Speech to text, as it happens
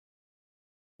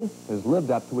has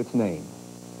lived up to its name.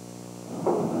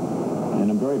 And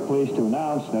I'm very pleased to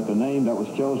announce that the name that was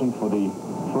chosen for the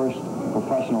first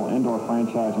professional indoor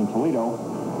franchise in Toledo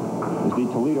is the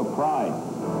Toledo Pride.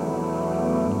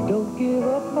 Don't give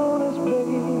up on us,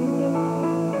 baby.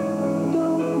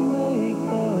 Don't make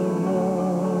our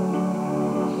love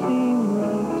seem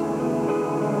right.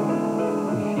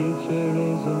 The future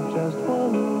isn't just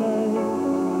one night.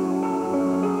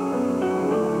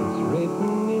 It's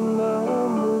written in the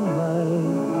moonlight.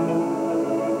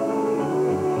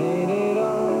 Painted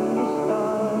on the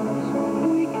stars.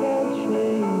 We can't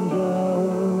change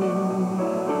ours.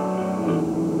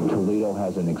 Toledo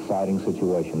has an exciting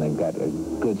situation. They've got a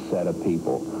good set of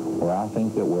people. Where I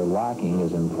think that we're lacking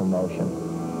is in promotion.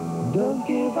 Don't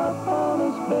give up on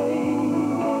us, baby.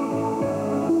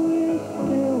 We're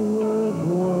still worth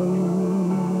one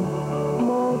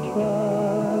more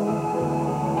try.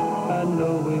 I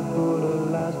know we put a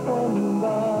last one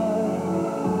by,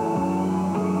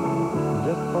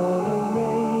 just for a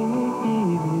rainy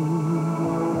evening,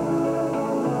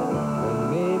 when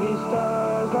maybe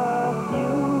stars are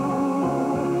few.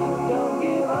 Don't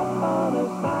give up on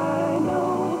us, I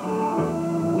know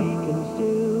we can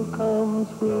still come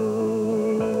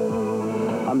through.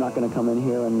 I'm not going to come in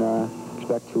here and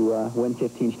expect to win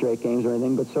 15 straight games or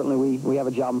anything, but certainly we have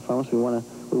a job in front of us.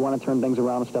 We want to turn things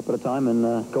around a step at a time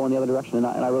and go in the other direction, and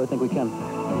I really think we can.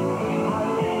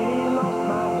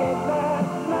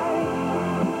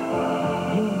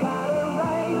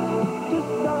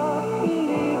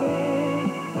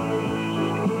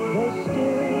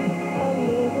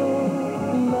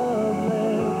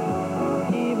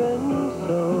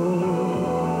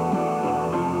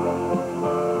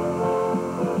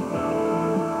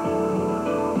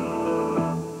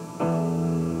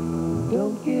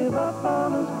 Don't give up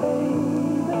on us, baby.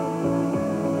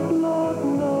 Lord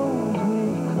knows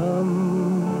we've come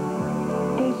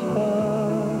this far.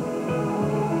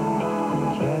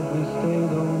 Can't we stay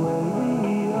the way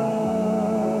we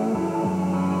are?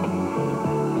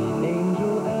 The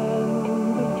angel and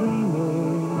the dreamer,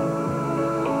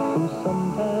 who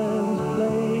sometimes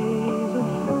plays a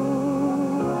fool.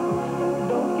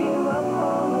 Don't give up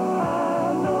on us, I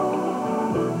know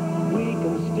we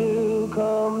can still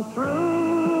come through.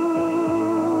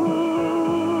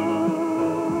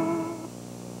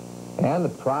 And the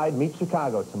Pride meets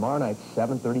Chicago tomorrow night,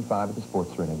 7:35 at the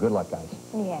Sports Arena. Good luck, guys.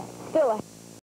 Yeah, still a